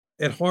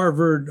At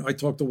Harvard, I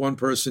talked to one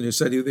person who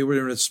said they were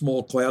in a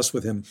small class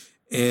with him,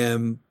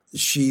 and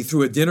she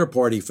threw a dinner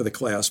party for the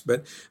class,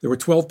 but there were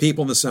 12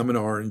 people in the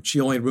seminar, and she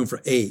only had room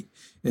for 8.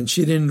 And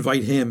she didn't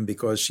invite him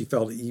because she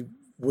felt he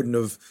wouldn't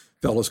have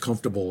felt as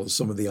comfortable as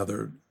some of the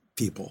other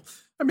people.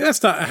 I mean,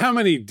 that's not, how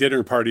many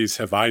dinner parties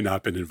have I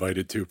not been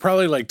invited to?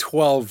 Probably like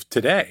 12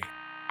 today.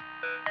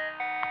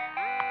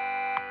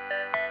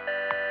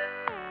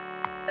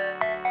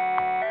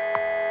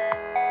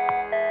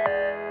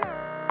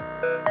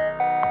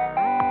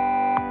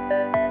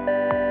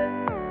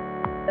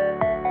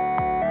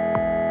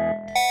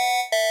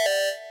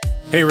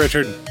 Hey,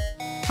 Richard.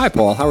 Hi,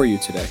 Paul. How are you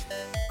today?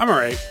 I'm all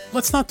right.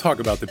 Let's not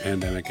talk about the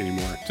pandemic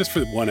anymore, just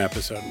for one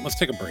episode. Let's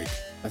take a break.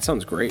 That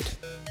sounds great.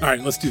 All right,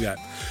 let's do that.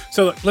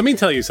 So let me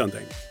tell you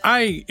something.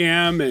 I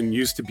am and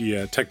used to be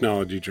a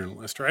technology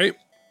journalist, right?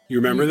 You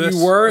remember this?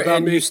 You were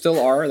and you still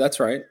are. That's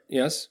right.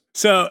 Yes.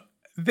 So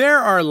there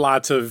are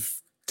lots of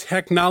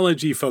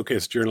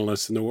technology-focused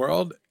journalists in the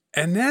world.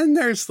 And then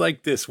there's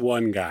like this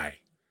one guy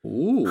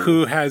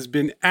who has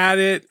been at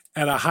it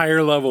at a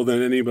higher level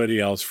than anybody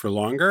else for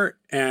longer.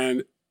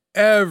 And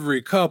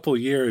every couple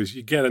years,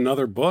 you get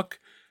another book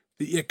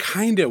that you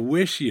kind of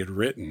wish he had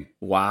written.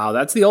 Wow,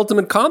 that's the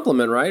ultimate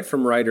compliment, right?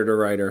 From writer to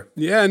writer.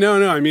 Yeah,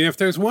 no. I mean, if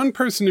there's one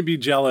person to be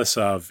jealous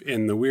of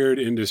in the weird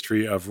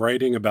industry of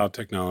writing about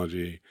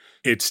technology,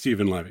 it's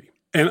Stephen Levy.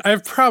 And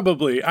I've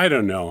probably, I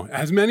don't know,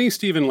 as many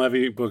Stephen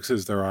Levy books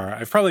as there are,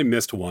 I've probably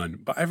missed one,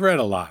 but I've read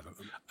a lot of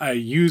them. I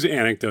use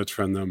anecdotes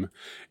from them.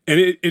 And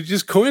it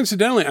just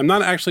coincidentally, I'm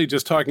not actually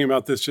just talking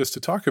about this just to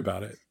talk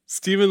about it.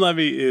 Stephen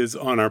Levy is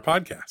on our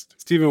podcast.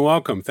 Stephen,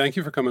 welcome. Thank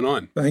you for coming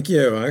on. Thank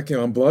you.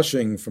 I'm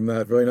blushing from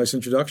that very nice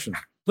introduction.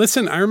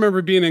 Listen, I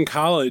remember being in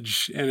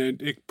college,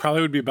 and it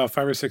probably would be about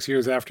 5 or 6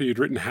 years after you'd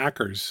written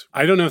Hackers.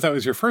 I don't know if that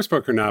was your first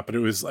book or not, but it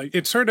was like,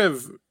 it sort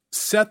of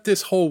set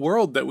this whole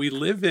world that we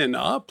live in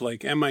up,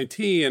 like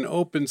MIT and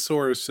open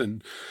source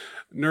and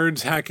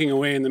nerds hacking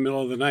away in the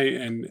middle of the night,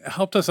 and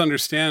helped us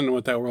understand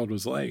what that world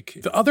was like.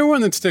 The other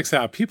one that sticks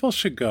out, people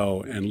should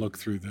go and look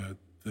through the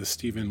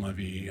Stephen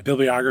Levy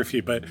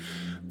bibliography, but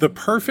The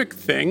Perfect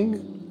Thing,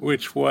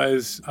 which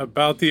was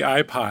about the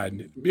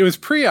iPod. It was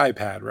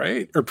pre-iPad,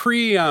 right? Or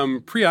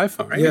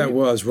pre-iPhone, right? Yeah, it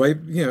was, right?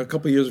 A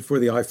couple of years before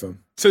the iPhone.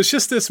 So it's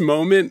just this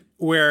moment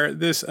where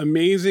this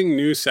amazing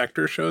new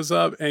sector shows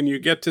up, and you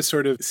get to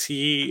sort of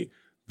see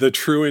the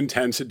true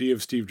intensity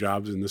of Steve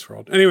Jobs in this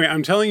world. Anyway,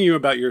 I'm telling you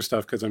about your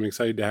stuff because I'm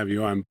excited to have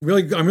you on.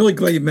 I'm really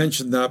glad you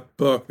mentioned that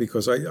book,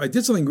 because I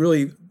did something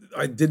really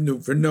I didn't do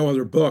for no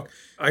other book.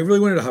 I really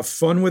wanted to have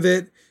fun with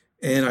it,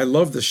 and I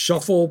love the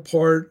shuffle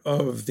part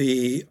of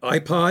the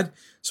iPod.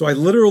 So I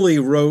literally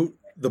wrote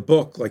the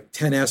book like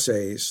 10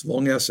 essays,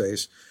 long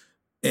essays,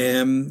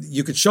 and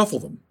you could shuffle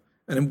them.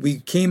 And we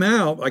came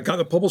out, I got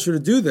the publisher to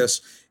do this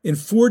in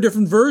 4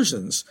 different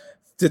versions,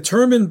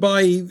 determined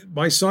by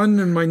my son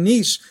and my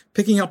niece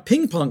picking out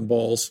ping pong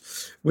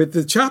balls with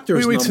the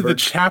chapters Wait, numbered. so the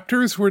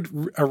chapters were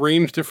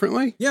arranged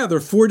differently? Yeah, there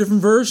are 4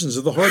 different versions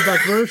of the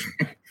hardback version.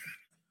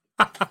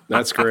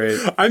 That's great.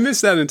 I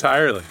missed that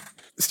entirely.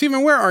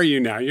 Stephen, where are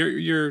you now?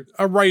 You're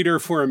a writer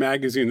for a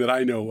magazine that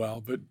I know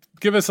well, but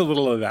give us a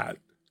little of that.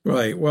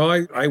 Right.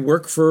 Well, I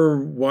work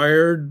for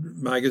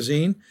Wired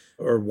magazine,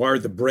 or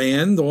Wired the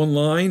brand,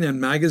 online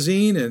and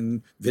magazine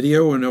and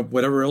video and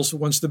whatever else it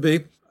wants to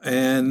be.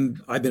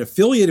 And I've been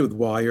affiliated with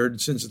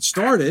Wired since it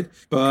started.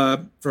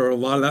 But for a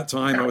lot of that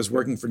time, I was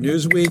working for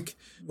Newsweek.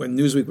 When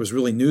Newsweek was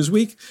really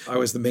Newsweek, I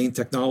was the main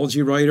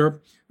technology writer.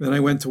 Then I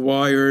went to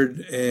Wired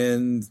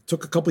and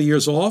took a couple of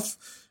years off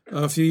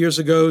a few years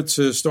ago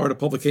to start a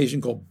publication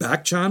called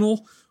Back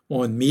Channel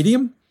on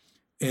Medium.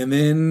 And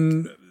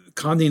then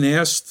Condé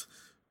Nast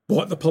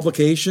bought the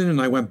publication, and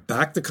I went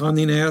back to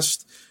Condé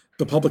Nast.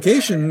 The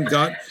publication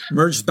got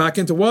merged back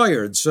into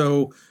Wired.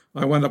 So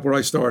I wound up where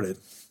I started.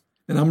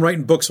 And I'm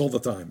writing books all the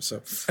time.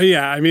 So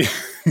yeah, I mean,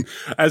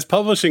 as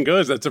publishing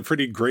goes, that's a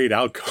pretty great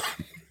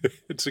outcome.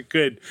 It's a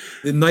good.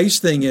 The nice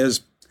thing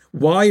is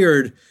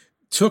Wired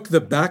took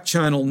the Back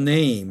Channel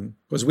name,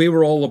 because we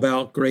were all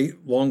about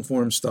great long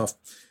form stuff.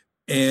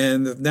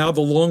 And now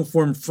the long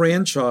form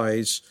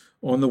franchise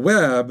on the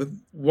web,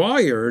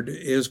 Wired,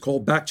 is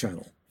called Back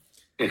Channel.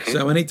 Mm-hmm.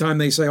 So anytime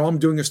they say, I'm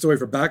doing a story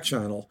for Back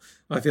Channel,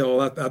 I feel,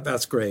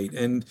 that's great.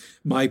 And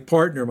my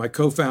partner, my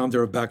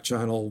co-founder of Back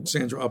Channel,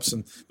 Sandra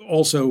Upson,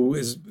 also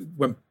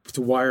went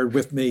to Wired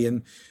with me,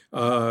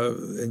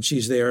 and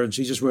she's there, and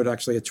she just wrote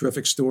actually a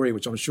terrific story,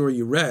 which I'm sure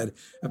you read,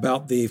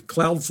 about the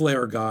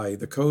Cloudflare guy,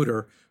 the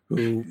coder,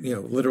 who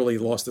literally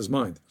lost his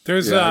mind. I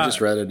just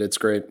read it. It's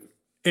great.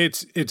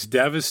 It's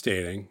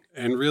devastating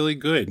and really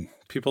good.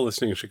 People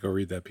listening should go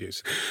read that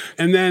piece.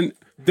 And then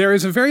there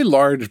is a very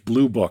large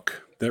blue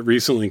book that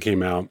recently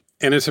came out,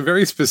 and it's a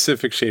very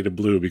specific shade of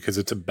blue because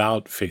it's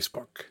about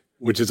Facebook,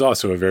 which is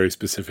also a very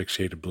specific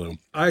shade of blue.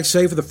 I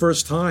say for the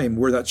first time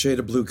where that shade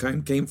of blue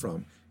came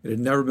from. It had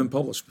never been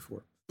published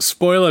before.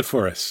 Spoil it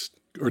for us,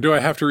 or do I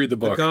have to read the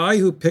book? The guy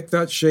who picked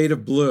that shade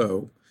of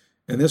blue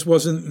And this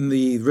wasn't in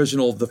the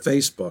original, the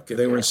Facebook.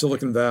 They were in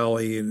Silicon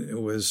Valley, and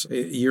it was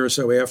a year or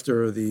so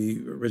after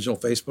the original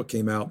Facebook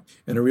came out,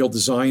 and a real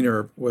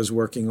designer was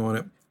working on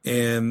it.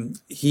 And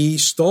he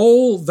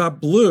stole that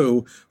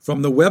blue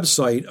from the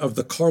website of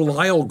the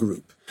Carlyle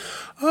Group.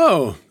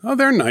 Oh,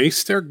 they're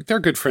nice. They're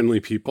good, friendly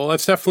people.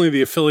 That's definitely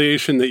the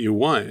affiliation that you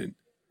want.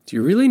 Do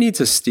you really need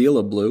to steal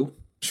a blue?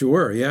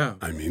 Sure, yeah.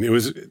 I mean,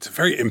 it's a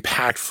very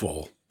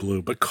impactful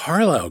blue, but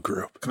Carlyle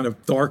Group. Kind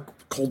of dark,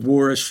 Cold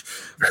War-ish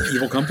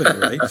evil company,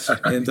 right?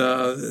 And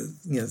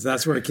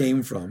that's where it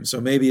came from.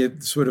 So maybe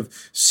it sort of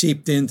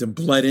seeped into,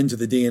 bled into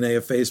the DNA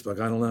of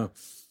Facebook. I don't know.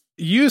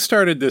 You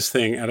started this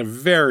thing at a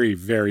very,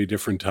 very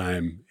different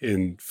time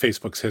in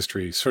Facebook's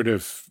history, sort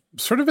of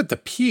at the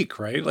peak,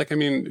 right? Like, I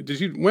mean,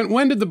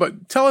 when did the book,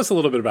 tell us a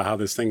little bit about how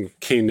this thing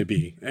came to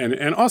be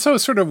and also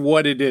sort of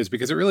what it is,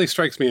 because it really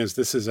strikes me as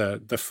this is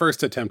the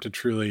first attempt to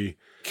truly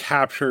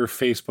capture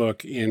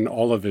Facebook in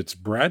all of its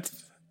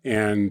breadth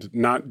and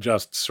not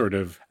just sort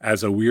of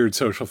as a weird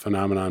social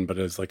phenomenon, but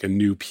as like a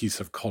new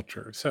piece of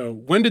culture. So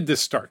when did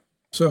this start?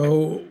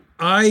 So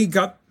I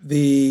got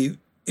the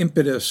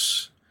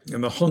impetus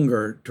and the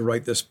hunger to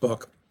write this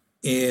book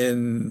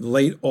in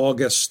late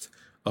August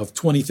of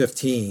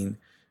 2015,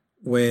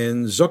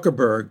 when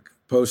Zuckerberg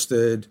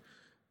posted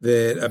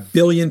that 1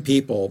 billion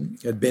people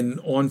had been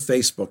on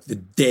Facebook the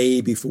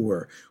day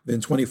before, within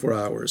 24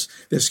 hours.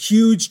 This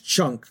huge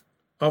chunk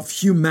of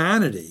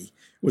humanity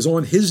was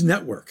on his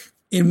network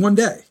in one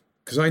day.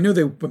 Because I know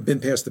they've been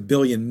past the 1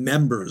 billion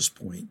members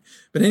point,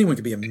 but anyone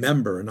could be a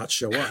member and not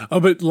show up. Oh,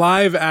 but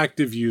live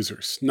active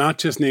users, not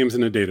just names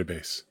in a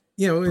database.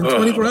 In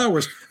 24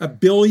 hours, 1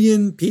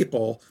 billion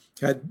people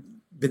had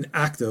been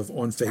active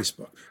on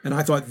Facebook. And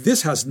I thought,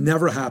 this has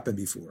never happened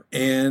before.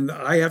 And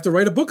I have to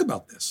write a book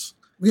about this.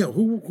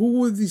 Who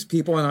were these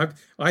people? And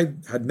I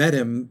had met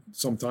him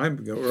some time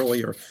ago,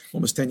 earlier,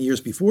 almost 10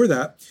 years before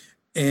that,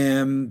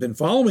 and been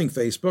following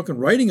Facebook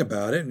and writing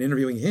about it and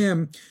interviewing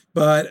him.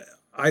 But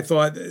I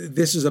thought,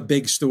 this is a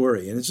big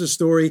story. And it's a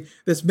story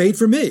that's made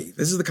for me.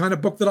 This is the kind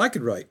of book that I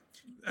could write.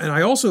 And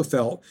I also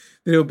felt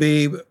that it would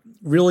be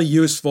really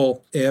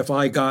useful if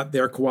I got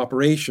their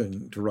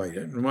cooperation to write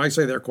it. And when I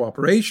say their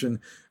cooperation,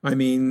 I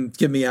mean,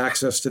 give me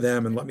access to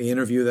them and let me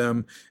interview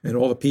them and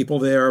all the people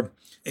there.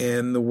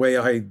 And the way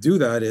I do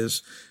that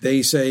is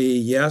they say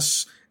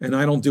yes, and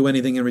I don't do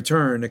anything in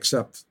return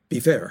except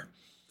be fair,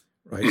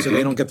 right? So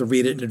they don't get to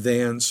read it in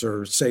advance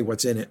or say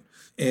what's in it.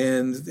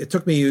 And it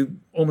took me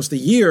almost a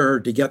year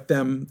to get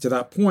them to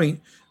that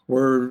point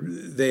where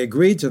they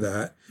agreed to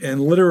that.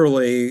 And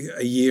literally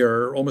a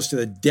year, almost to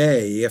the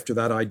day after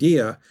that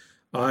idea,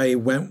 I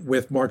went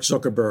with Mark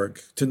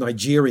Zuckerberg to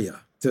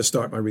Nigeria to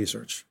start my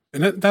research.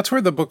 And that's where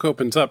the book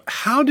opens up.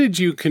 How did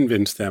you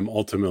convince them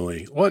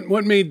ultimately?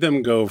 What made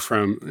them go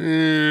from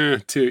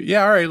to,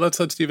 yeah, all right, let's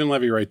let Stephen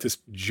Levy write this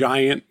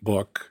giant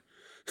book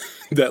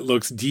that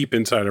looks deep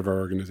inside of our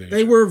organization?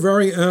 They were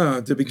very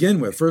to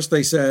begin with. First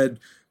they said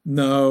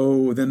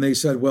no. Then they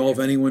said, well, if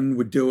anyone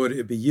would do it,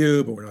 it'd be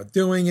you, but we're not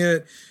doing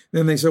it.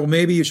 Then they said, well,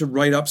 maybe you should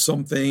write up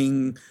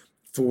something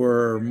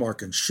for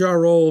Mark and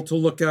Cheryl to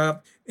look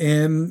at.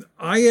 And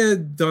I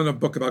had done a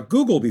book about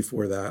Google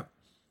before that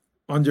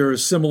under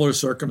similar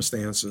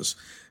circumstances.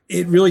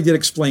 It really did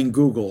explain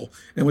Google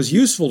and was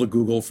useful to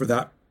Google for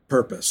that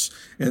purpose.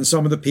 And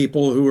some of the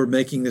people who were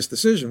making this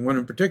decision, one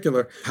in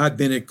particular, had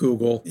been at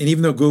Google. And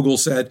even though Google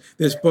said,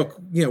 this book,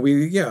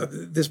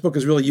 this book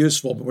is really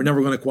useful, but we're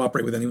never going to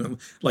cooperate with anyone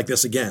like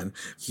this again.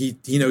 He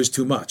knows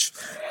too much.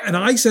 And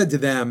I said to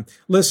them,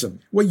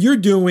 listen, what you're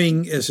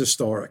doing is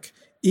historic.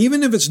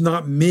 Even if it's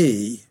not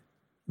me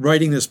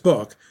writing this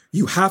book,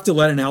 you have to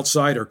let an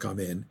outsider come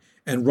in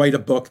and write a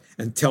book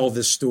and tell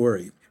this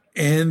story.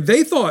 And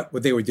they thought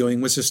what they were doing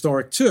was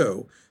historic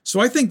too. So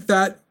I think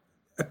that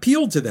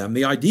appealed to them,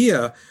 the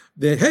idea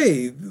that,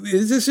 hey,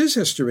 this is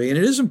history and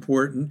it is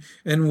important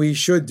and we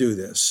should do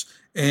this.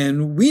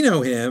 And we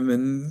know him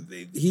and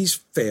he's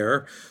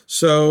fair,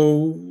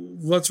 so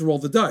let's roll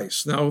the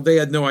dice. Now, they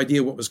had no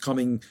idea what was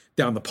coming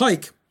down the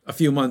pike a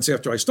few months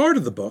after I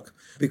started the book,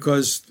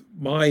 because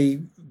my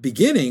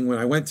beginning when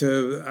I went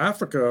to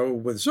Africa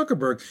with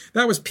Zuckerberg,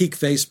 that was peak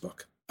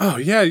Facebook. Oh,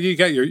 yeah, you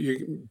got your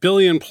 1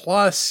 billion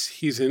plus.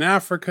 He's in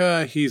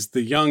Africa. He's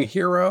the young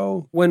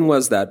hero. When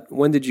was that?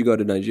 When did you go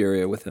to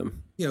Nigeria with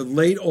him?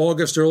 Late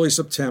August, early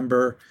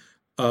September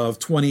of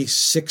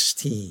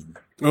 2016.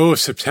 Oh,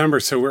 September.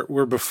 So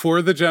we're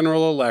before the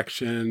general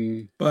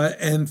election.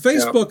 And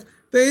Facebook,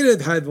 they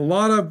had a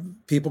lot of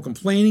people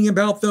complaining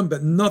about them,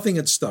 but nothing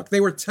had stuck.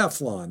 They were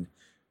Teflon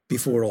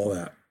before all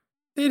that.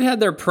 They'd had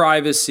their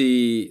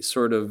privacy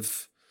sort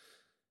of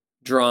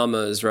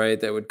dramas, right?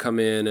 That would come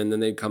in and then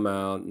they'd come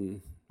out.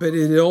 But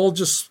it all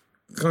just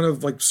kind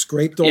of like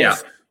scraped off. Yeah.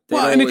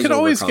 Well, and it could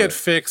always get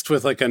fixed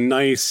with like a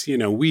nice,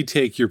 we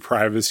take your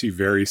privacy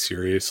very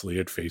seriously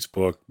at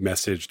Facebook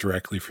message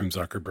directly from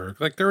Zuckerberg.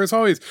 Like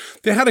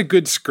they had a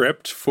good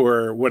script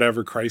for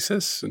whatever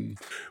crisis, and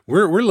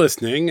we're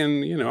listening,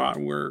 and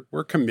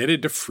we're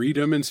committed to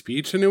freedom and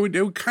speech, and it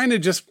would kind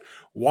of just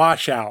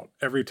wash out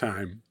every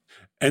time.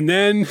 And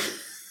then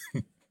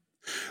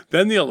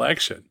Then the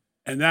election.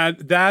 And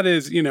that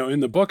is, in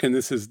the book, and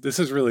this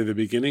is really the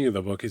beginning of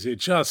the book, is it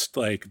just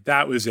like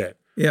that was it.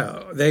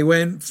 Yeah, they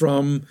went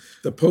from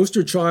the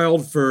poster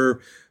child for,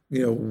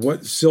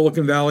 what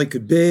Silicon Valley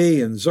could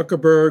be, and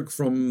Zuckerberg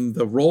from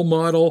the role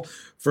model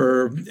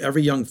for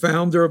every young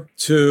founder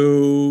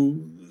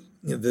to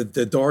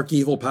the dark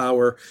evil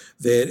power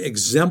that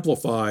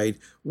exemplified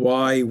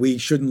why we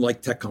shouldn't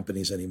like tech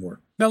companies anymore.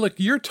 Now, look,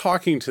 you're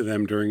talking to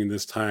them during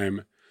this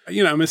time.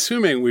 I'm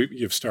assuming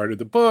you've started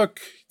the book.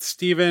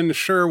 Stephen,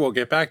 sure, we'll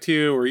get back to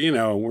you.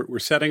 Or, we're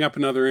setting up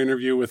another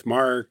interview with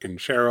Mark and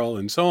Cheryl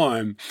and so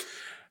on.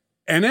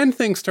 And then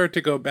things start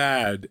to go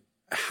bad.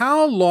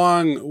 How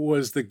long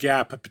was the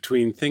gap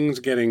between things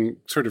getting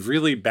sort of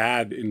really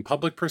bad in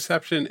public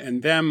perception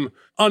and them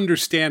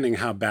understanding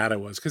how bad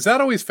it was? Because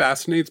that always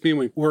fascinates me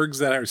when orgs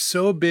that are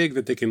so big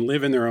that they can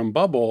live in their own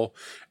bubble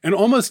and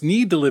almost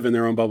need to live in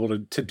their own bubble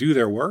to do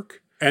their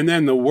work. And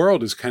then the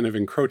world is kind of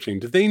encroaching.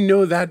 Do they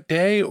know that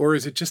day, or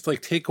is it just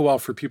like take a while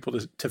for people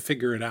to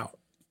figure it out?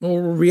 Well,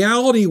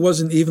 reality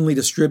wasn't evenly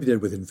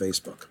distributed within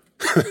Facebook.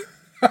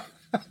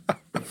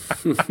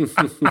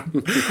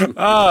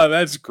 Oh,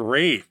 that's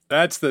great.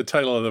 That's the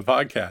title of the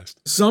podcast.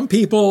 Some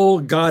people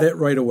got it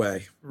right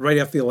away, right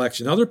after the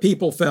election. Other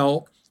people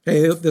felt,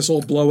 hey, this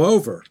will blow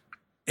over.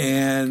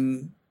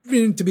 And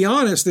to be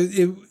honest,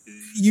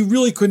 you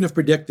really couldn't have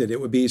predicted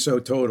it would be so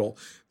total,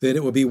 that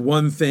it would be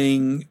one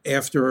thing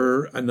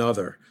after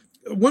another.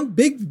 One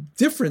big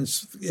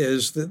difference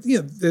is that,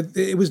 that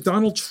it was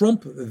Donald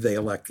Trump that they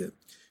elected.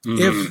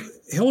 If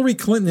Hillary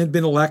Clinton had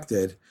been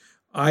elected,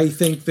 I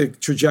think the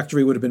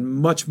trajectory would have been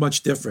much,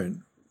 much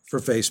different for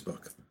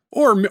Facebook.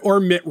 Or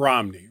Mitt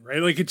Romney,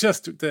 right? Like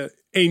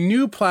a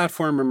new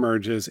platform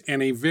emerges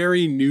and a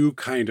very new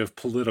kind of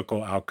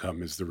political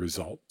outcome is the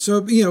result. So,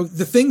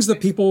 the things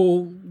that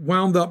people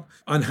wound up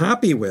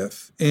unhappy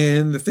with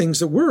and the things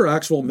that were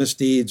actual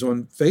misdeeds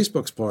on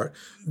Facebook's part,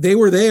 they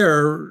were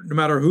there no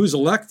matter who's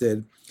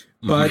elected.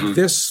 But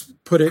this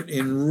put it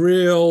in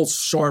real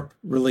sharp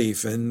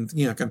relief. And,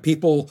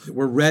 people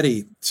were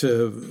ready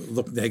to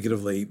look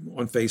negatively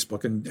on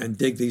Facebook and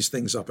dig these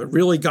things up. It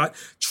really got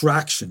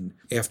traction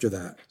after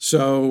that.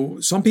 So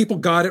some people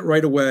got it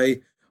right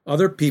away.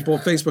 Other people,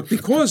 Facebook,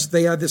 because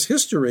they had this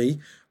history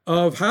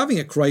of having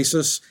a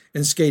crisis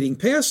and skating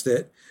past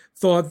it,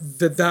 thought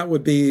this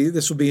would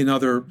be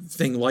another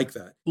thing like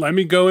that. Let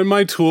me go in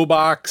my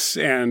toolbox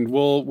and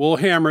we'll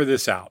hammer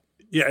this out.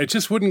 Yeah, it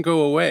just wouldn't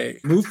go away.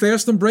 Move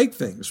fast and break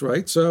things,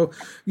 right? So,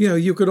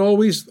 you could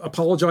always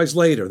apologize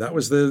later. That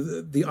was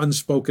the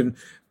unspoken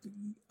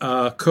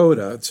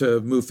coda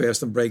to move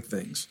fast and break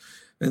things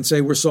and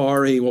say, we're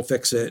sorry, we'll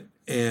fix it,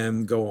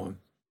 and go on.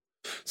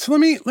 So let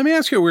me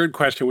ask you a weird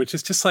question, which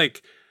is just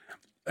like,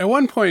 at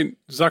one point,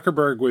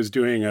 Zuckerberg was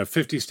doing a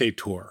 50-state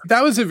tour.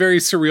 That was a very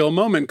surreal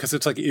moment because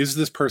it's like, is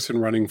this person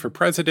running for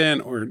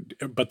president?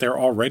 But they're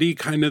already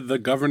kind of the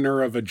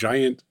governor of a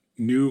giant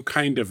new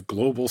kind of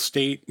global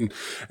state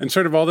and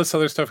sort of all this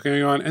other stuff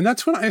going on. And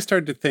that's when I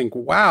started to think,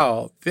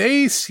 wow,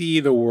 they see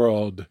the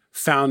world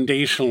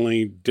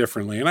foundationally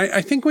differently. And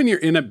I think when you're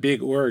in a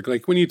big org,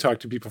 like when you talk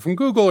to people from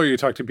Google or you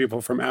talk to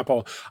people from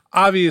Apple,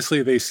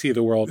 obviously they see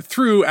the world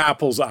through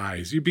Apple's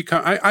eyes.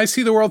 I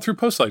see the world through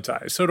Postlight's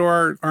eyes. So do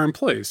our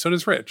employees. So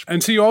does Rich.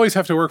 And so you always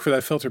have to work for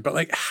that filter. But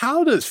like,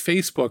 how does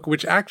Facebook,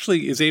 which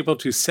actually is able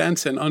to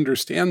sense and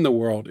understand the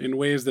world in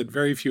ways that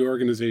very few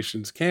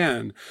organizations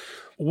can,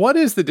 what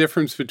is the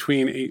difference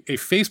between a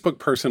Facebook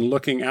person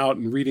looking out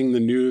and reading the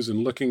news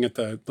and looking at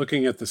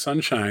the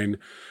sunshine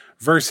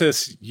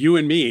versus you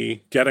and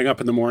me getting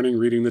up in the morning,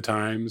 reading the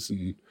Times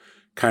and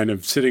kind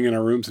of sitting in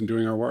our rooms and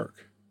doing our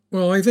work?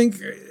 Well, I think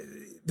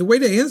the way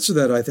to answer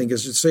that, I think,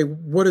 is to say,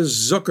 what does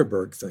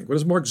Zuckerberg think? What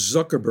does Mark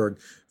Zuckerberg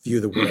view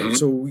the world?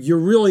 So you're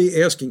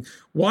really asking,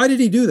 why did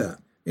he do that?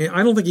 And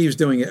I don't think he was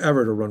doing it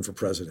ever to run for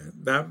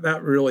president.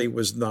 That really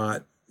was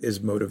not his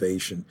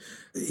motivation.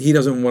 He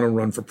doesn't want to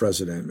run for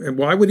president. And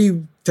why would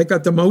he take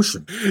that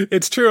demotion?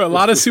 It's true. A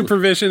lot of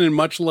supervision and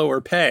much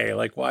lower pay.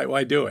 Like,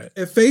 why do it?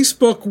 If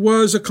Facebook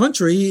was a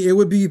country, it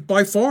would be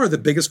by far the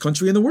biggest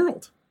country in the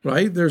world,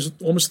 right? There's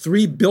almost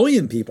 3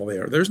 billion people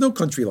there. There's no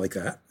country like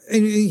that.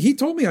 And he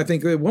told me, I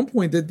think, at one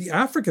point that the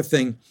Africa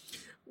thing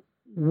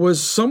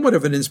was somewhat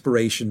of an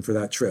inspiration for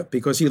that trip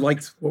because he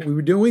liked what we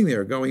were doing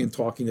there, going and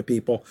talking to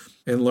people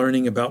and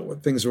learning about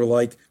what things were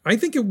like. I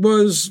think it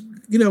was,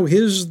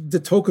 his de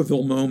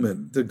Tocqueville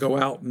moment to go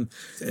out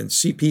and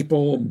see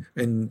people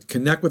and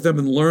connect with them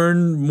and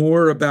learn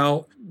more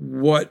about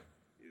what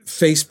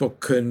Facebook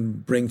can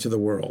bring to the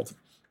world.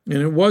 And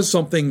it was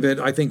something that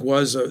I think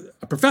was a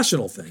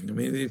professional thing. I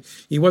mean,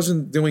 he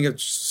wasn't doing it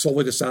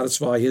solely to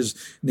satisfy his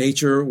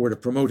nature or to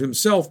promote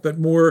himself, but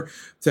more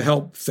to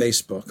help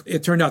Facebook.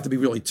 It turned out to be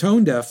really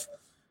tone deaf,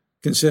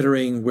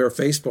 considering where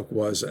Facebook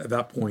was at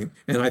that point.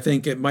 And I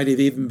think it might have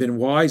even been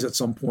wise at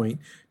some point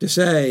to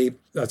say,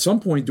 at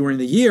some point during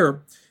the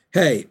year,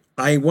 hey,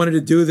 I wanted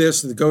to do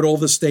this, to go to all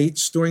the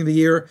states during the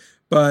year,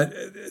 but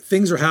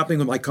things are happening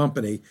with my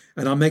company,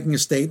 and I'm making a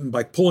statement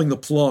by pulling the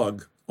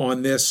plug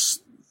on this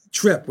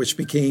trip, which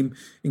became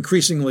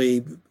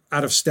increasingly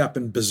out of step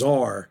and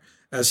bizarre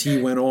as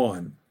he went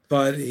on.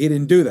 But he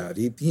didn't do that.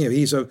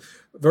 He's a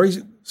very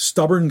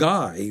stubborn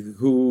guy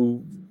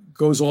who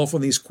goes off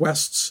on these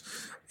quests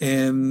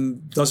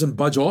and doesn't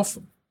budge off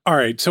them. All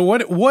right. So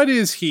what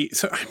is he?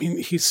 So, I mean,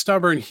 he's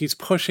stubborn. He's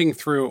pushing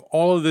through.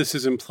 All of this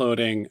is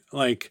imploding.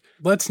 Like,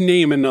 let's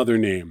name another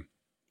name,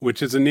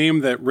 which is a name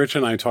that Rich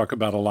and I talk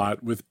about a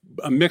lot with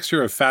a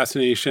mixture of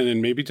fascination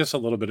and maybe just a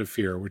little bit of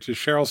fear, which is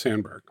Sheryl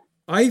Sandberg.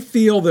 I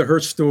feel that her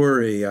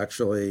story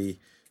actually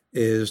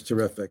is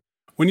terrific.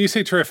 When you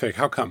say terrific,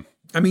 how come?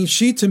 I mean,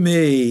 she to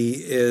me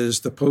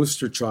is the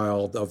poster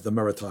child of the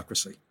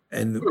meritocracy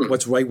and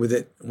what's right with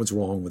it and what's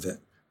wrong with it.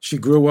 She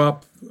grew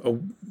up a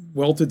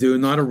well-to-do,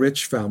 not a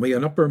rich family,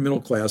 an upper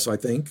middle class, I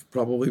think,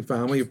 probably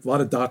family, a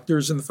lot of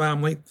doctors in the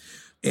family.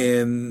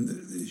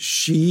 And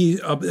she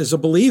is a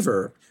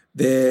believer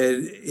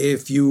that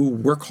if you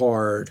work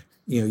hard,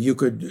 you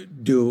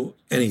could do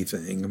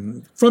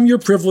anything. From your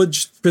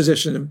privileged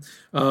position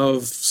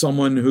of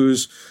someone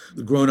who's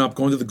grown up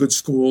going to the good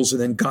schools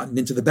and then gotten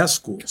into the best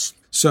schools.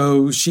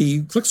 So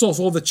she clicks off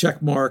all the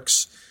check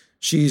marks.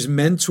 She's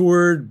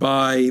mentored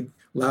by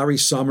Larry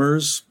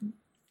Summers,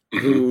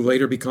 who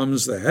later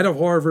becomes the head of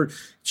Harvard.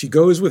 She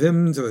goes with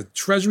him to the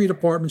Treasury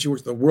Department. She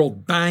works at the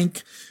World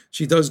Bank.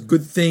 She does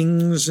good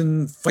things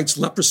and fights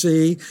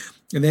leprosy,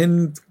 and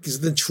then is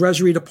in the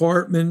Treasury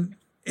Department,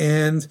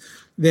 and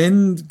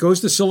then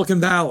goes to Silicon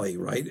Valley,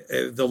 right,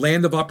 the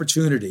land of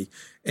opportunity,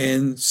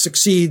 and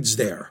succeeds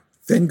there.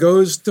 Then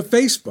goes to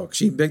Facebook.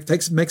 She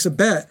makes a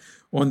bet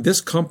on this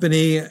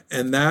company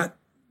and that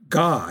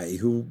guy,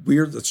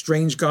 the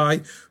strange guy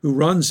who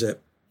runs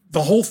it.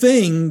 The whole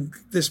thing,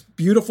 this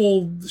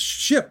beautiful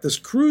ship, this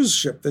cruise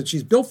ship that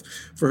she's built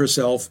for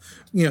herself,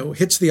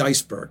 hits the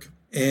iceberg.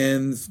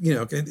 And,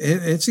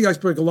 it's the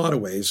iceberg a lot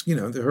of ways.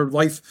 Her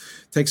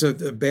life takes a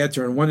bad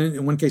turn.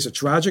 In one case, a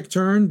tragic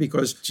turn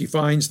because she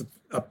finds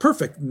a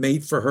perfect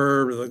mate for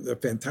her, a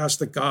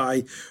fantastic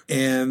guy,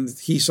 and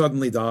he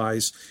suddenly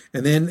dies.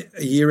 And then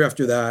a year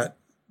after that,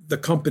 the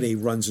company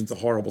runs into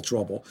horrible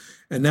trouble.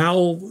 And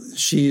now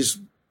she's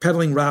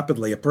pedaling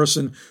rapidly, a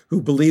person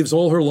who believes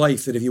all her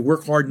life that if you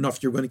work hard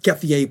enough, you're going to get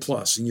the A+,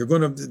 and you're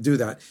going to do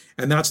that.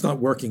 And that's not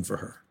working for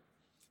her.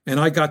 And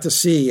I got to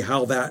see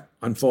how that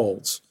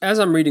unfolds. As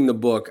I'm reading the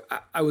book,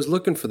 I was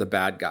looking for the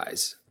bad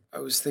guys. I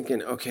was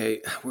thinking,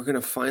 okay, we're going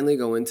to finally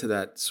go into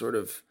that sort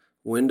of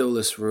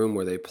windowless room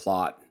where they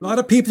plot. A lot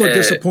of people are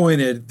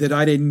disappointed that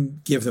I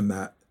didn't give them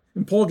that.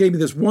 And Paul gave me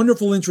this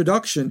wonderful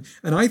introduction.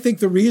 And I think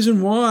the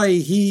reason why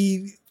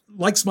he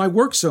likes my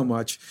work so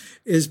much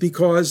is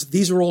because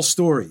these are all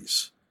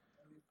stories.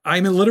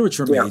 I'm a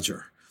literature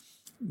major.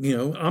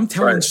 I'm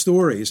telling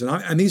stories,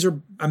 and these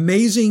are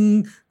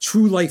amazing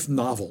true life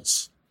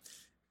novels.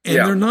 And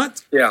they're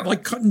not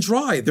like cut and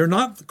dry. They're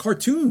not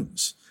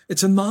cartoons.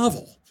 It's a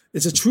novel.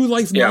 It's a true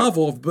life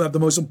novel of the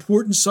most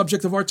important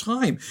subject of our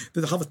time,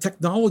 how the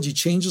technology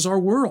changes our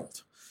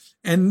world.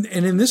 And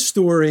in this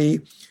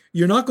story,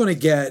 you're not going to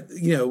get,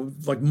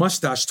 like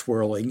mustache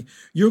twirling.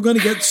 You're going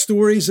to get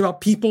stories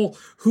about people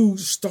who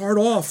start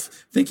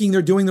off thinking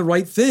they're doing the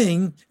right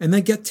thing and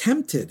then get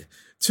tempted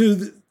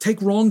to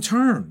take wrong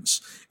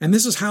turns. And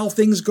this is how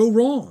things go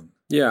wrong.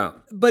 Yeah.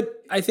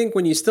 But I think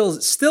when you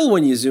still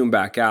when you zoom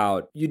back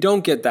out, you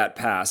don't get that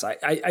pass.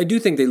 I do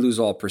think they lose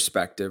all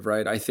perspective,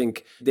 right? I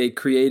think they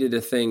created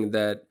a thing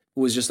that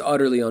was just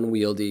utterly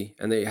unwieldy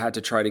and they had to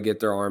try to get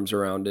their arms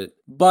around it.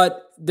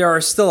 But there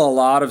are still a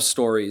lot of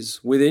stories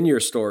within your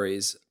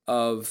stories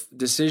of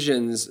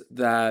decisions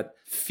that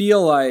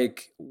feel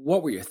like,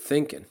 what were you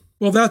thinking?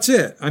 Well, that's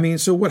it. I mean,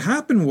 so what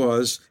happened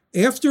was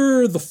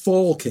after the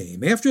fall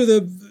came, after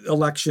the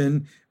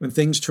election, when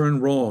things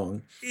turned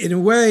wrong, in a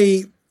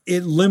way,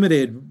 it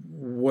limited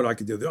what I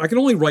could do. I could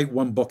only write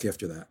one book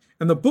after that.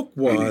 And the book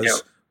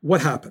was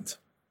What Happened?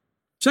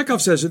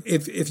 Chekhov says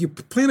if you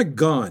plant a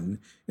gun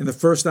in the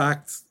first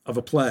act of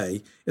a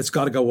play, it's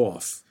got to go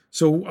off.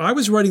 So I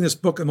was writing this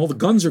book and all the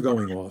guns are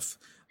going off.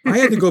 I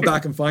had to go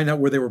back and find out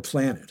where they were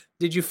planted.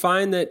 Did you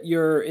find that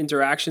your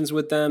interactions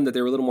with them, that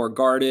they were a little more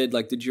guarded?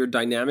 Like, did your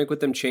dynamic with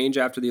them change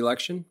after the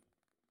election?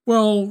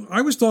 Well,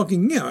 I was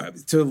talking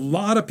to a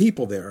lot of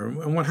people there.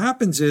 And what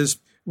happens is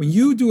when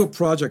you do a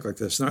project like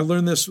this, and I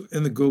learned this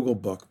in the Google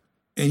book,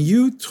 and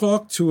you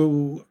talk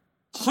to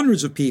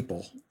hundreds of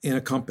people in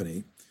a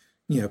company,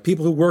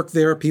 people who work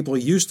there, people who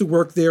used to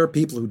work there,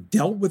 people who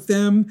dealt with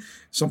them,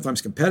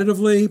 sometimes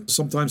competitively,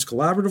 sometimes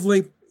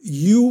collaboratively,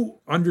 you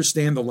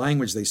understand the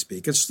language they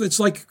speak. It's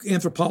like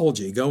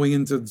anthropology, going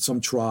into some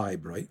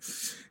tribe, right?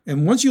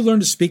 And once you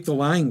learn to speak the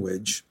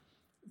language,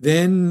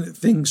 then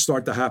things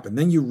start to happen.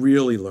 Then you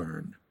really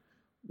learn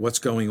what's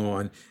going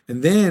on.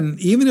 And then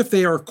even if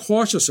they are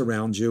cautious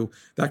around you,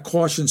 that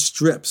caution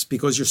strips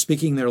because you're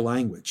speaking their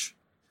language.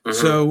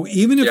 Mm-hmm. So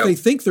even if they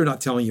think they're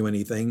not telling you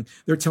anything,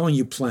 they're telling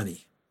you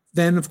plenty.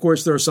 Then, of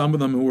course, there are some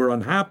of them who are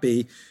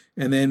unhappy,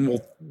 and then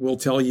we'll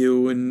tell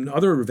you in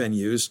other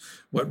venues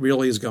what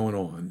really is going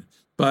on.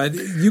 But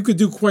you could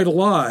do quite a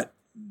lot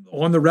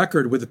on the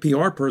record with a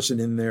PR person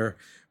in there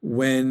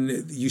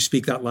when you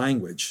speak that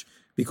language,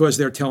 because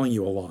they're telling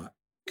you a lot.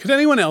 Could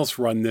anyone else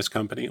run this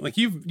company? Like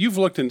you've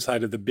looked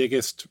inside of the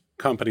biggest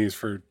companies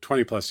for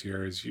 20 plus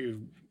years.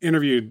 You've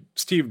interviewed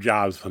Steve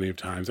Jobs plenty of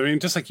times. I mean,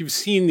 just like you've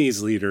seen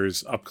these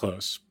leaders up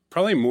close,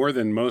 probably more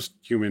than most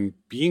human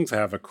beings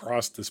have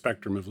across the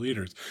spectrum of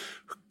leaders.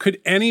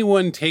 Could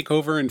anyone take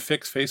over and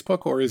fix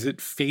Facebook, or is it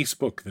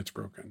Facebook that's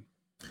broken?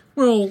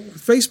 Well,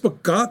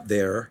 Facebook got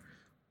there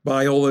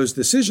by all those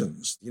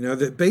decisions,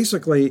 that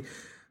basically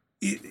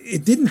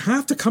it didn't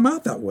have to come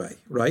out that way,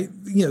 right?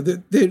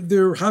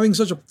 They're having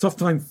such a tough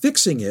time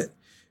fixing it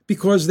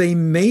because they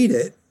made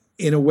it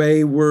in a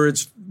way where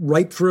it's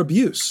ripe for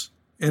abuse.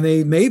 And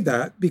they made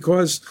that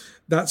because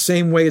that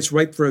same way it's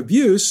ripe for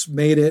abuse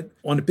made it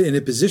in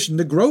a position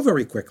to grow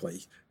very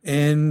quickly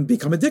and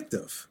become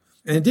addictive.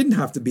 And it didn't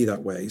have to be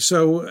that way.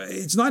 So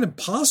it's not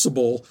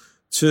impossible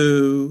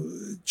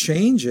to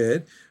change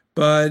it,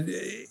 but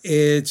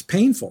it's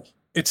painful.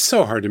 It's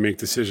so hard to make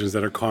decisions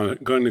that are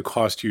going to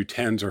cost you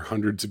tens or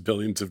hundreds of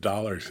billions of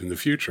dollars in the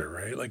future,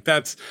 right? Like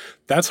that's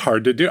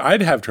hard to do.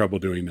 I'd have trouble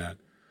doing that.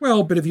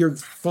 Well, but if you're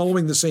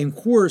following the same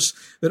course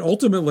that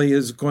ultimately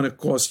is going to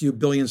cost you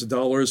billions of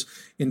dollars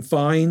in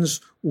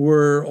fines,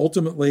 or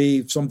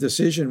ultimately some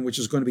decision which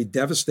is going to be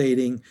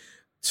devastating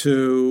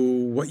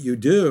to what you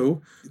do,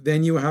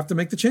 then you have to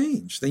make the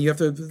change. Then you have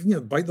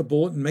to bite the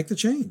bullet and make the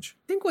change.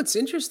 I think what's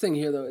interesting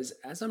here, though, is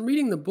as I'm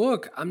reading the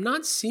book, I'm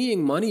not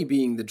seeing money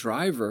being the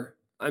driver.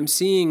 I'm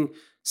seeing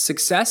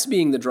success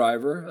being the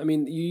driver. I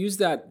mean, you use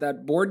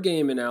that board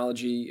game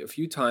analogy a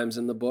few times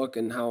in the book,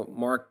 and how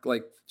Mark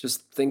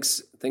just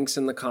thinks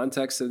in the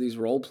context of these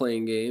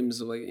role-playing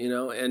games,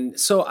 and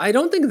so I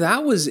don't think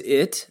that was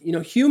it.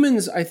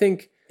 Humans, I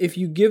think, if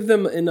you give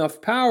them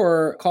enough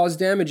power, cause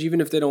damage even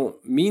if they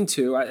don't mean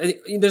to.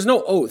 There's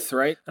no oath,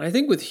 right? And I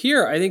think with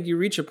here, I think you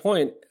reach a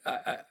point,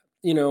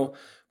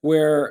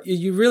 where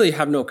you really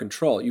have no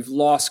control. You've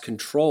lost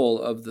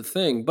control of the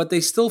thing, but they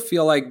still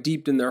feel like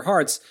deep in their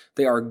hearts,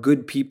 they are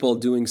good people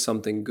doing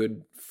something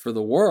good for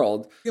the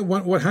world.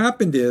 What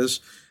happened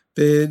is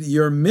that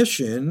your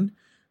mission,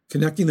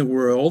 connecting the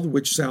world,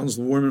 which sounds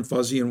warm and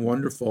fuzzy and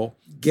wonderful,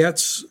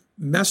 gets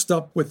messed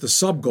up with the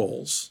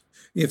sub-goals.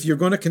 If you're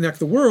going to connect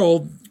the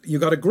world, you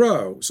got to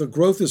grow. So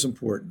growth is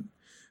important.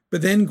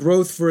 But then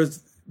growth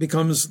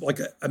becomes like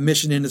a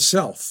mission in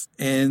itself.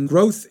 And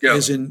growth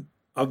isn't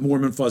a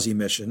warm and fuzzy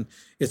mission.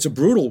 It's a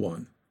brutal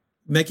one.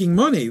 Making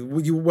money.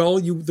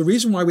 The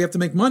reason why we have to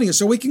make money is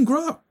so we can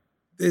grow.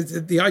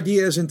 The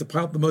idea isn't to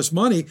pile up the most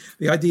money.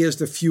 The idea is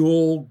to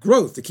fuel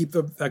growth, to keep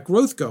that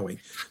growth going.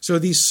 So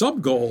these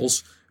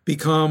sub-goals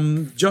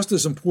become just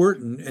as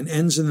important and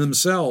ends in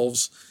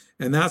themselves.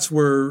 And that's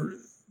where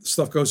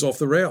stuff goes off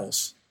the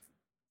rails.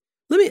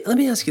 Let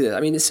me ask you this. I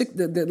mean,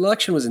 the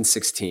election was in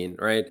 2016,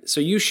 right? So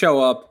you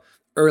show up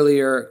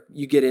earlier,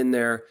 you get in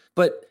there,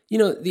 but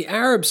the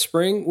Arab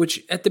Spring,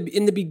 which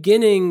in the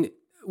beginning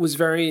was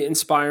very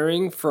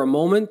inspiring for a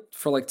moment,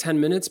 for like 10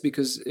 minutes,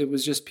 because it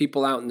was just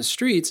people out in the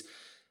streets.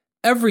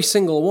 Every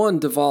single one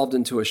devolved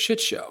into a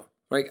shit show.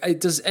 Right?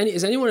 Is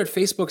anyone at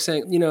Facebook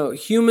saying,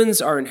 humans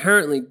are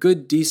inherently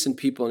good, decent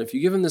people, and if you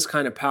give them this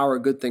kind of power,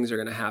 good things are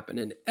going to happen?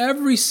 And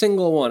every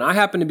single one, I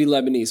happen to be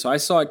Lebanese, so I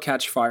saw it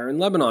catch fire in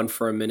Lebanon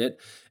for a minute,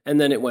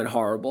 and then it went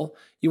horrible.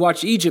 You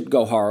watch Egypt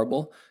go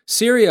horrible.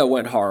 Syria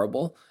went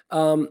horrible.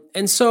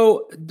 And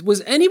so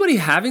was anybody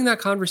having that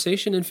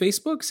conversation in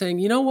Facebook saying,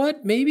 you know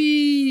what,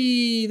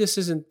 maybe this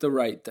isn't the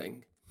right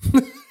thing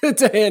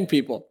to hand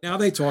people? Now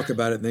they talk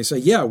about it and they say,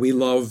 yeah, we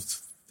loved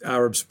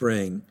Arab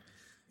Spring,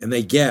 and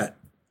they get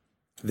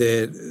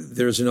that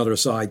there's another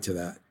side to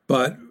that.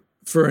 But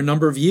for a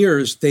number of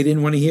years, they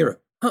didn't want to hear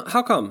it.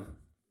 How come?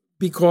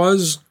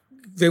 Because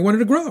they wanted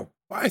to grow.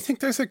 Well, I think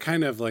there's a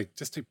kind of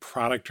just a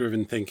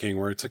product-driven thinking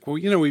where it's like, well,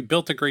 we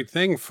built a great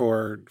thing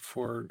for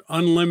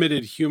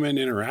unlimited human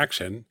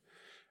interaction.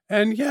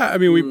 And yeah, I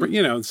mean,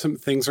 we some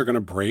things are going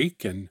to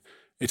break and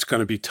it's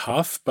going to be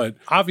tough, but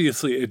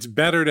obviously it's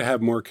better to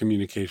have more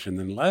communication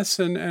than less.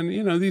 And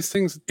these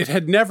things, it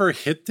had never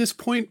hit this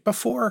point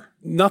before.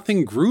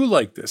 Nothing grew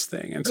like this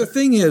thing. And the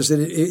thing is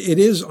that it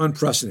is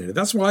unprecedented.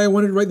 That's why I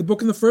wanted to write the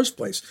book in the first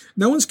place.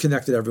 No one's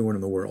connected everyone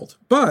in the world.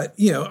 But,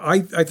 I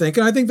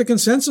think the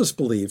consensus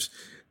believes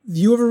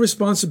you have a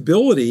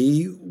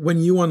responsibility when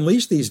you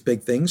unleash these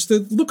big things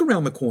to look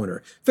around the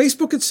corner.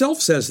 Facebook itself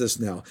says this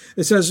now.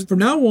 It says from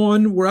now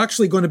on, we're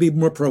actually going to be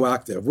more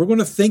proactive. We're going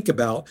to think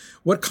about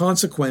what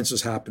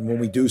consequences happen when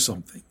we do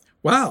something.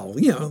 Wow,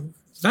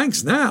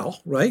 thanks now,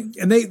 right?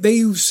 And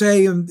they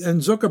say, and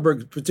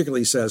Zuckerberg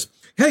particularly says,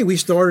 hey, we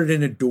started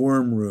in a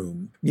dorm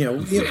room.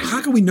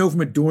 How can we know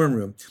from a dorm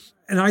room?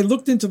 And I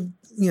looked into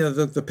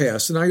the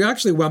past. And I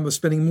actually wound up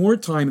spending more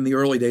time in the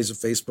early days of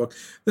Facebook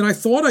than I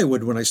thought I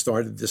would when I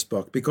started this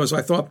book, because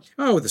I thought,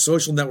 the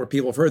social network,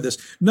 people have heard this.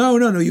 No.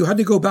 You had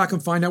to go back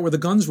and find out where the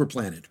guns were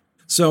planted.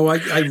 So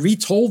I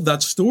retold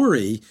that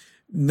story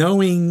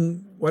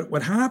knowing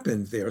what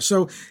happened there.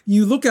 So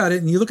you look at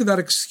it and you look at that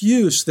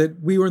excuse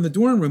that we were in the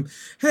dorm room.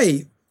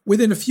 Hey,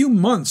 within a few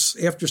months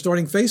after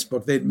starting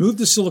Facebook, they'd moved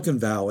to Silicon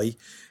Valley.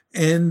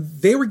 And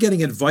they were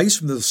getting advice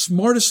from some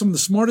of the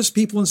smartest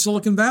people in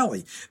Silicon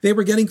Valley. They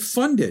were getting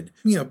funded,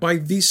 by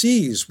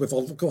VCs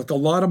with a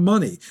lot of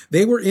money.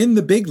 They were in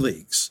the big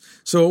leagues.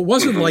 So it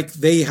wasn't like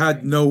they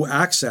had no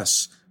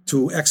access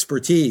to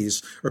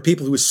expertise or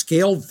people who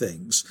scaled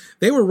things.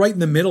 They were right in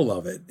the middle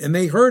of it, and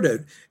they heard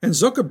it. And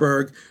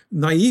Zuckerberg,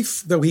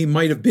 naive though he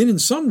might have been in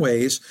some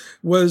ways,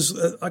 was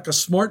like a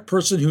smart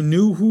person who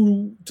knew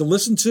who to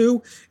listen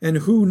to and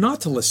who not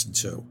to listen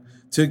to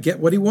get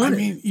what he wanted.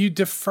 I mean, you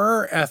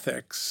defer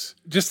ethics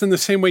just in the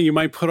same way you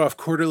might put off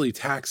quarterly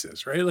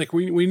taxes, right? Like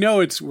we know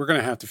we're going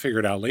to have to figure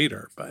it out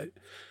later, but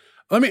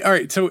all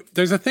right. So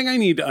there's a thing I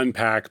need to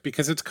unpack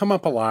because it's come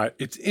up a lot.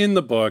 It's in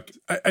the book.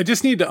 I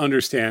just need to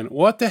understand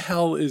what the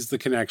hell is the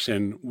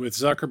connection with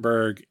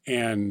Zuckerberg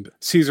and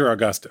Caesar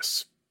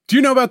Augustus? Do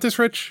you know about this,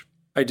 Rich?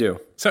 I do.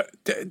 So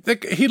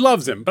he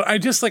loves him, but I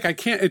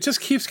can't, it just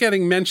keeps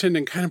getting mentioned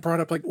and kind of brought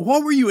up. Like,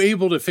 what were you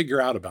able to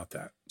figure out about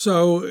that?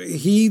 So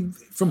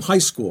from high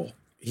school,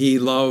 he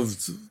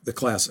loved the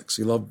classics.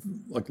 He loved,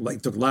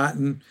 took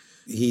Latin.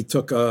 He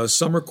took a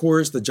summer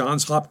course, the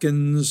Johns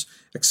Hopkins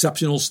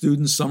Exceptional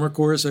Student Summer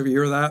Course. Ever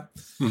hear of that?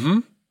 Mm-hmm.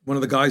 One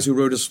of the guys who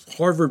wrote his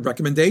Harvard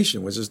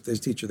recommendation was his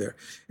teacher there.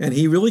 And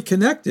he really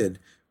connected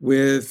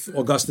with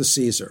Augustus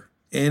Caesar.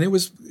 And it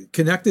was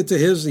connected to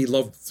he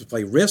loved to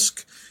play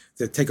Risk,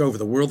 to take over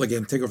the world, the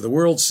game Take Over the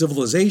World,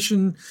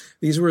 Civilization.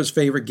 These were his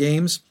favorite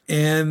games.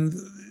 And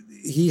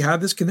he had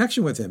this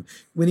connection with him.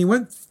 When he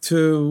went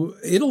to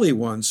Italy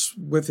once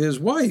with his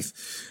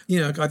wife,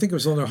 I think it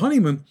was on their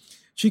honeymoon,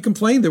 she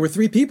complained there were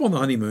 3 people on the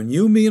honeymoon,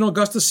 you, me, and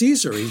Augustus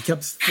Caesar. He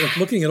kept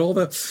looking at all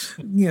the,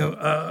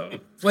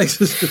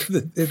 places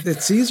that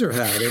Caesar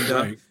had. And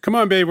right. Come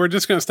on, babe, we're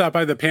just going to stop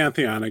by the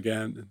Pantheon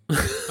again.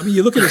 I mean,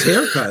 you look at his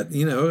haircut,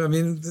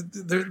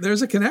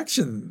 there's a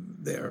connection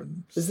there.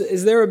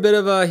 Is there a bit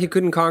of he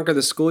couldn't conquer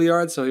the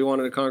schoolyard, so he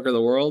wanted to conquer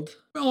the world?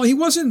 Well, he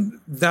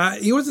wasn't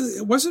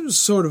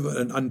sort of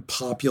an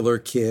unpopular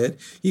kid.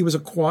 He was a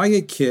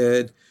quiet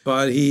kid,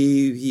 but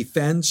he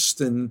fenced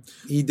and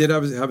he did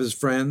have his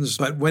friends.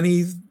 But when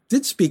he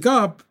did speak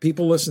up,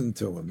 people listened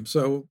to him.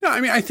 So, no, I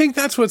mean, I think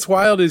that's what's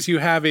wild is you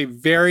have a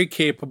very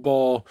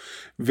capable,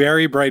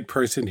 very bright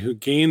person who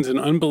gains an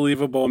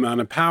unbelievable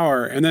amount of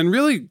power and then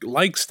really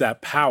likes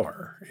that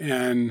power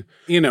and,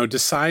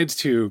 decides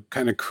to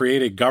kind of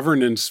create a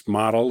governance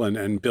model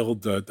and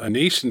build a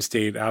nation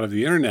state out of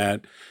the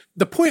internet.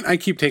 The point I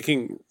keep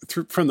taking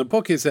from the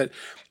book is that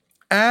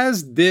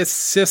as this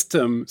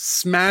system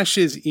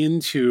smashes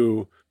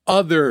into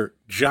other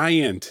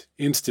giant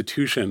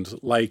institutions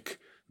like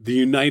the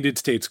United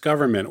States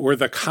government or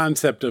the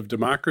concept of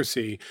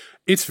democracy,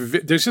 it's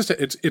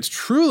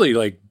truly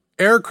like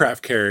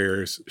aircraft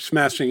carriers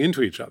smashing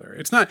into each other.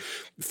 It's not,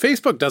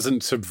 Facebook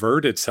doesn't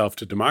subvert itself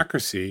to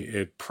democracy.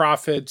 It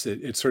profits.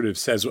 It sort of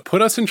says,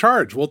 put us in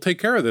charge. We'll take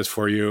care of this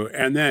for you.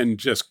 And then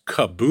just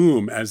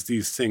kaboom as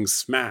these things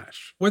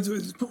smash. What's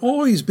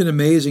always been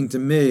amazing to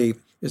me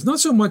is not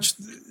so much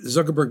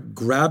Zuckerberg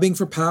grabbing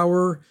for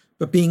power,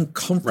 but being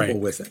comfortable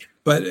with it,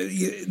 but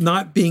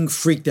not being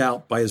freaked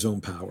out by his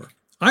own power.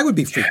 I would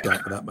be freaked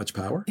out with that much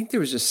power. I think there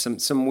was just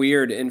some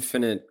weird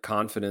infinite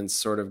confidence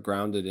sort of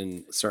grounded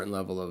in a certain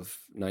level of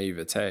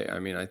naivete. I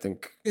mean, I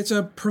think it's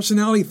a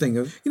personality thing.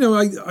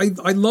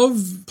 I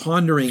love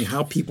pondering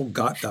how people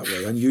got that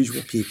way,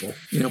 unusual people.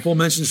 Paul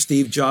mentioned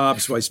Steve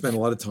Jobs, who I spent a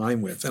lot of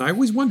time with. And I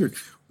always wondered,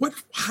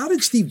 how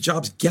did Steve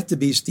Jobs get to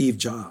be Steve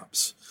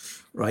Jobs?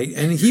 Right?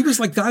 And he was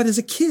like that as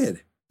a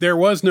kid. There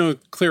was no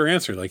clear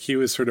answer. Like he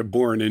was sort of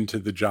born into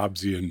the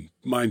Jobsian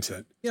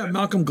mindset. Yeah,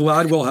 Malcolm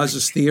Gladwell has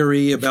this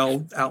theory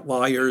about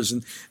outliers,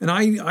 and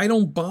I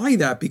don't buy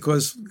that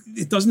because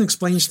it doesn't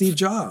explain Steve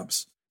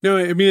Jobs. No,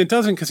 I mean, it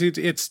doesn't because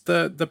it's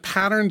the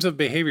patterns of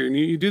behavior. And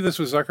you do this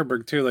with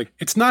Zuckerberg too. Like,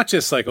 it's not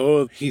just like,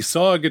 oh, he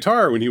saw a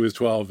guitar when he was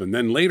 12 and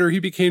then later he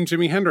became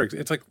Jimi Hendrix.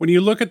 It's like when you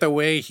look at the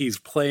way he's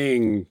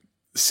playing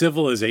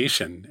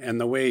civilization and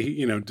the way,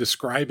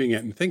 describing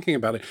it and thinking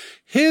about it,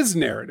 his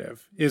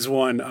narrative is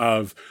one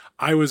of,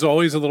 I was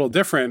always a little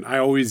different. I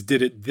always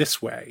did it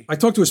this way. I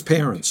talked to his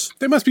parents.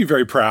 They must be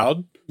very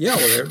proud. Yeah,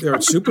 well,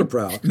 they're super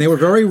proud. And they were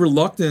very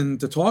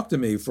reluctant to talk to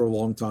me for a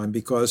long time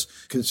because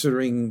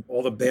considering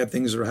all the bad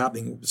things that are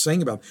happening,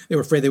 saying about, they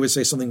were afraid they would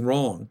say something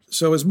wrong.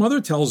 So his mother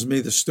tells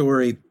me the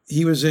story.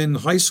 He was in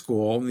high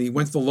school and he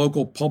went to the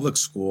local public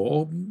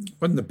school. It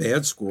wasn't a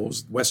bad school, it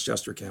was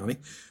Westchester County,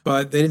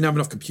 but they didn't have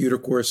enough computer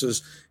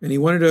courses. And he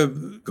wanted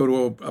to go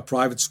to a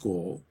private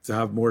school to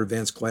have more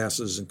advanced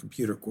classes and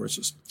computer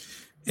courses.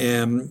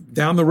 And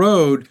down the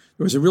road,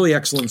 there was a really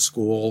excellent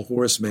school,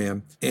 Horace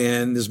Mann,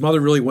 and his mother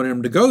really wanted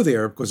him to go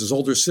there because his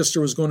older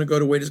sister was going to go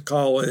away to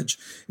college,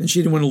 and she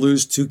didn't want to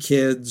lose 2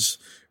 kids,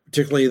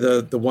 particularly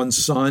the one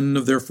son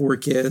of their 4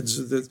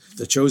 kids,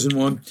 the chosen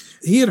one.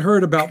 He had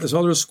heard about this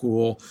other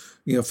school,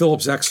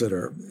 Phillips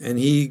Exeter, and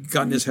he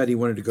got in his head he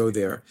wanted to go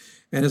there.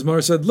 And his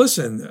mother said,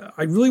 listen,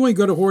 I really want to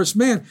go to Horace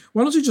Mann.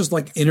 Why don't you just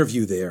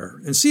interview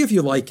there and see if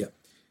you like it?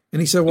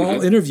 And he said, well,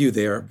 I'll interview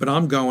there, but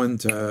I'm going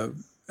to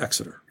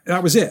Exeter.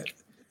 That was it.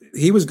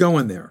 He was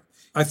going there.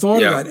 I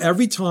thought about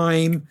every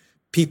time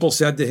people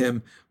said to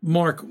him,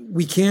 Mark,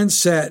 we can't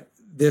set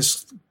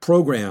this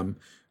program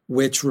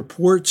which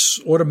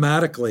reports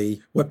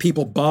automatically what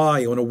people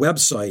buy on a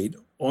website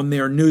on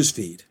their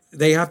newsfeed.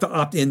 They have to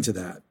opt into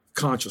that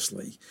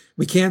consciously.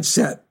 We can't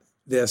set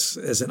this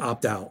as an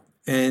opt-out.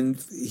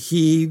 And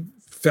he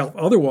felt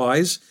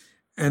otherwise,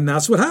 and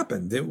that's what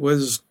happened. It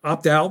was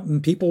opt-out,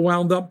 and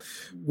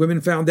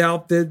women found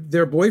out that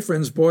their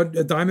boyfriends bought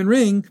a diamond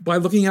ring by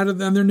looking at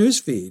it on their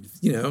newsfeed,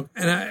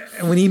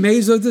 And when he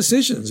made those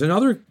decisions and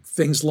other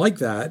things like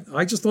that,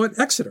 I just thought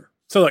Exeter.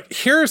 So look,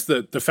 here's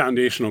the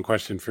foundational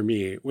question for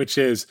me, which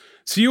is,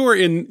 so you were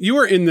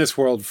in this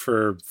world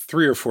for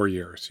 3 or 4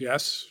 years,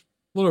 yes?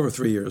 A little over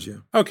 3 years, yeah.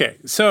 Okay,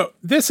 so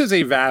this is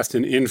a vast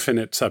and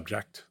infinite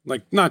subject.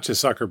 Like, not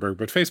just Zuckerberg,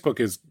 but Facebook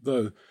is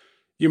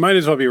you might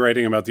as well be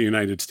writing about the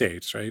United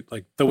States, right?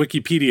 Like, the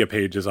Wikipedia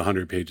page is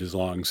 100 pages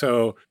long.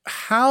 So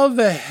how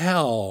the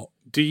hell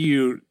do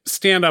you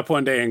stand up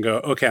one day and go,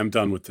 okay, I'm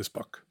done with this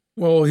book?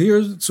 Well,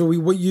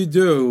 what you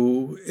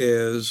do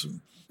is,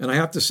 and I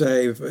have to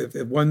say,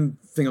 if one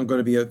thing I'm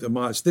going to be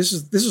modest, this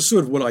is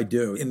sort of what I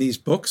do in these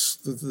books.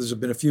 There's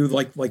been a few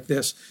like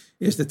this,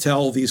 is to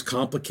tell these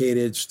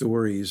complicated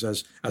stories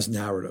as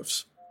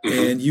narratives. Mm-hmm.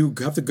 And you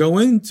have to go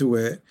into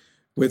it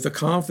with the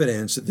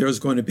confidence that there's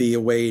going to be a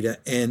way to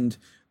end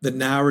the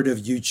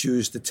narrative you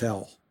choose to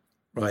tell,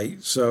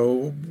 right?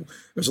 So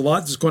there's a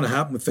lot that's going to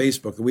happen with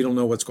Facebook that we don't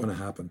know what's going to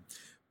happen.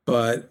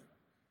 But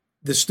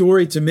the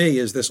story to me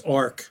is this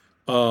arc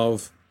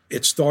of,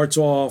 it starts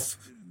off,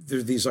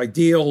 there's these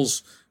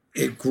ideals,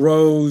 it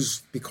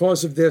grows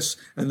because of this,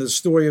 and the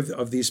story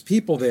of these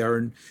people there,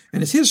 and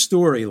it's his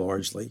story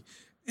largely.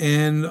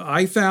 And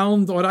I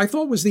found what I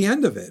thought was the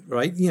end of it,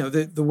 right?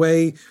 The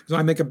way, because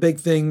I make a big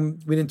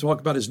thing, we didn't talk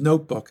about his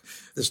notebook,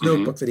 this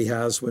notebook that he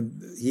has when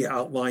he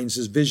outlines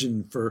his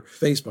vision for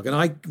Facebook. And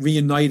I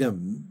reunite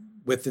him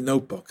with the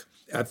notebook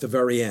at the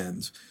very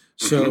end.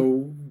 So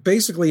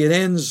basically it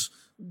ends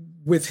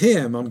with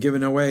him, I'm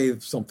giving away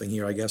something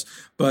here, I guess,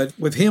 but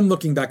with him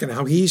looking back at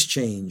how he's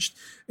changed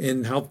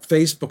and how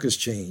Facebook has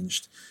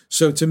changed.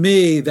 So to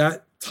me,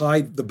 that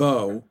tied the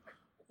bow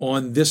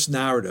on this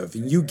narrative,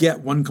 and you get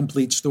one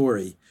complete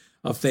story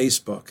of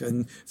Facebook.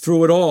 And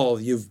through it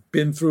all, you've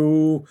been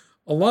through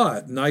a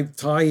lot. And I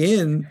tie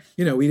in,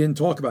 we didn't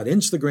talk about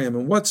Instagram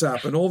and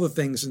WhatsApp and all the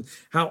things, and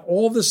how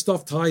all this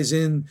stuff ties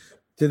in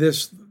to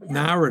this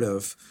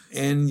narrative.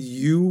 And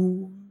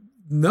you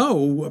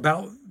know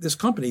about this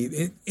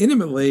company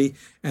intimately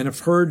and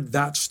have heard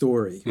that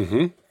story.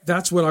 Mm-hmm.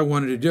 That's what I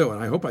wanted to do,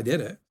 and I hope I did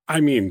it.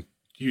 I mean,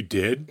 you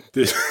did.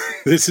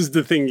 This is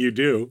the thing you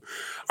do.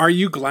 Are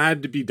you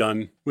glad to be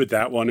done with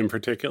that one in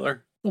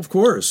particular? Of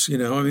course.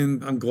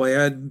 I'm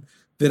glad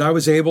that I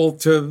was able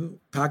to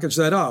package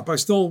that up. I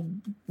still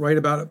write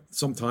about it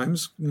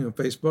sometimes,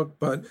 Facebook,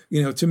 but,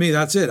 to me,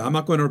 that's it. I'm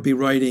not going to be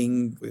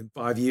writing in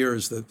 5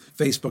 years the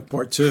Facebook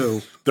part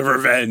 2. The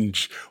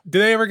revenge. Do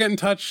they ever get in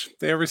touch?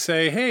 They ever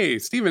say, hey,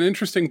 Stephen,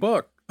 interesting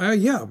book?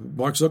 Yeah.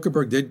 Mark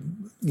Zuckerberg did,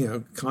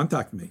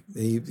 contact me.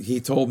 He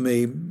told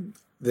me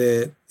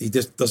that he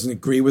just doesn't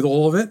agree with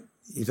all of it.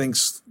 He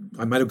thinks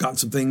I might have gotten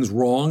some things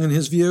wrong in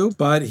his view,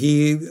 but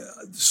he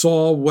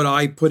saw what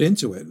I put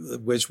into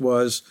it, which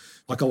was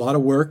like a lot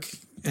of work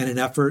and an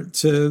effort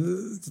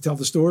to tell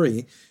the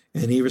story.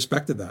 And he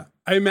respected that.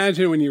 I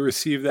imagine when you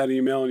receive that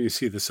email and you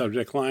see the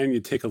subject line, you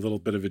take a little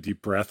bit of a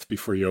deep breath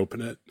before you open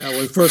it.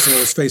 Well, first of all,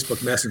 it's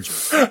Facebook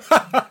Messenger.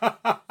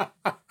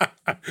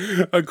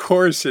 Of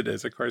course it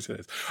is. Of course it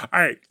is. All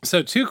right.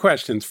 So 2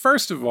 questions.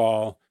 First of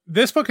all,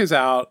 this book is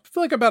out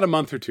for like about a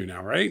month or 2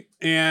 now, right?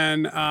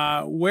 And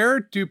where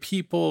do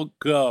people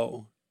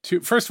go to?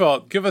 First of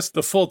all, give us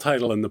the full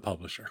title and the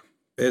publisher.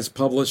 It's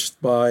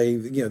published by,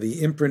 the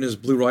imprint is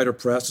Blue Rider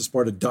Press. It's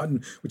part of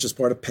Dutton, which is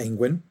part of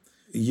Penguin.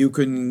 You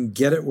can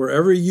get it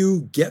wherever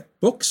you get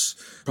books.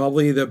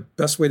 Probably the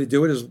best way to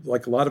do it is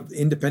like a lot of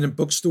independent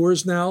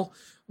bookstores now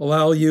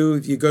allow you,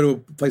 if you go to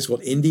a place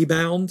called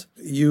IndieBound,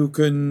 you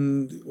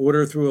can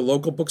order through a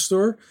local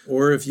bookstore.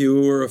 Or if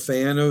you are a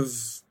fan of,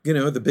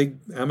 the big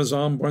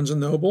Amazon, Barnes &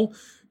 Noble,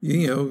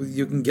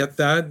 you can get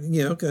that,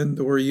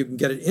 or you can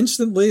get it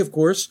instantly, of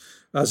course,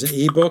 as an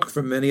ebook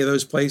from many of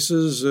those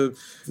places,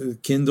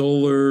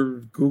 Kindle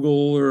or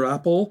Google or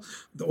Apple,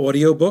 the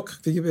audiobook,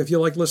 if you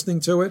like listening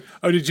to it.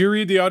 Oh, did you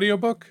read the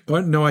audiobook?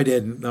 No, I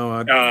didn't. No.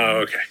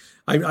 Okay.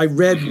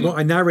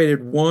 I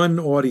narrated one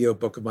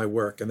audiobook of my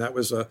work, and that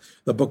was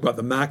the book about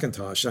the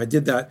Macintosh. And I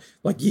did that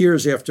like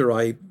years after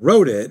I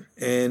wrote it,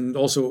 and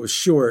also it was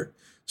short.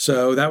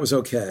 So that was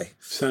okay.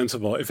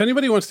 Sensible. If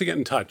anybody wants to get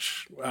in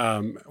touch,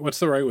 what's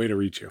the right way to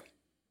reach you?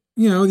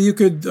 You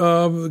could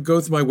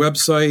go through my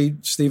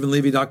website,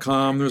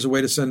 StephenLevy.com. There's a way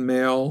to send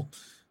mail.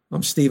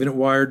 I'm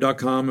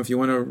Stephen@Wired.com if you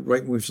want to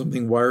write me with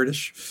something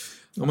Wired-ish.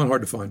 I'm not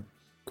hard to find.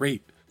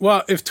 Great.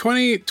 Well, if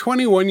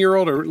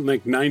 21-year-old or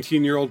like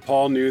 19-year-old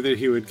Paul knew that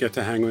he would get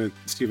to hang with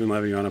Stephen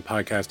Levy on a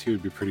podcast, he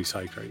would be pretty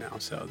psyched right now.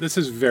 So this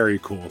is very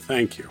cool.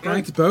 Thank you.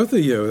 Thanks, both of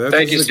you. That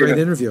was a great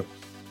interview.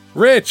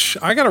 Rich,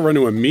 I got to run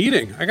to a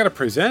meeting. I got to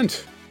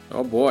present.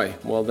 Oh, boy.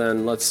 Well,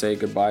 then let's say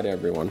goodbye to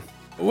everyone.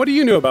 What do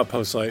you know about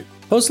Postlight?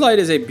 Postlight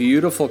is a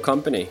beautiful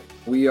company.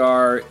 We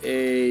are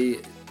a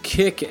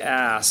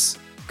kick-ass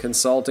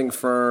consulting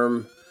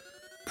firm,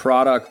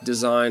 product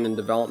design and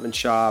development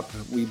shop.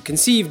 We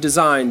conceive,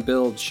 design,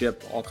 build,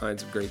 ship, all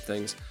kinds of great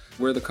things.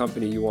 We're the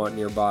company you want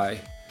nearby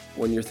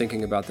when you're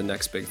thinking about the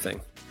next big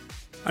thing.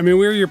 I mean,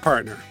 we're your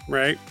partner,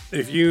 right?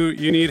 If you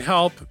need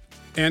help,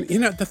 and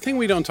the thing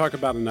we don't talk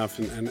about enough,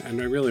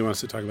 and I really want us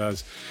to talk about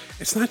is,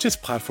 it's not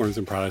just platforms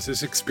and products,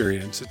 it's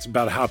experience. It's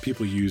about how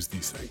people use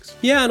these things.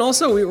 Yeah, and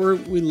also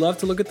we love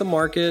to look at the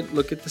market,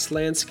 look at this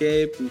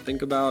landscape, and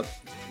think about,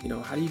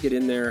 how do you get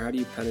in there? How do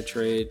you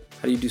penetrate?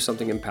 How do you do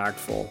something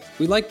impactful?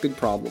 We like big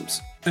problems.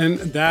 And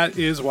that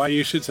is why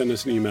you should send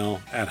us an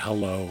email at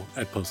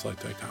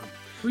hello@postlight.com.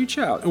 Reach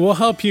out. We'll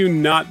help you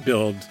not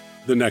build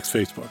the next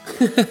Facebook.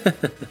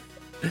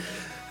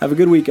 Have a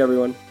good week,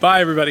 everyone.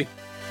 Bye, everybody.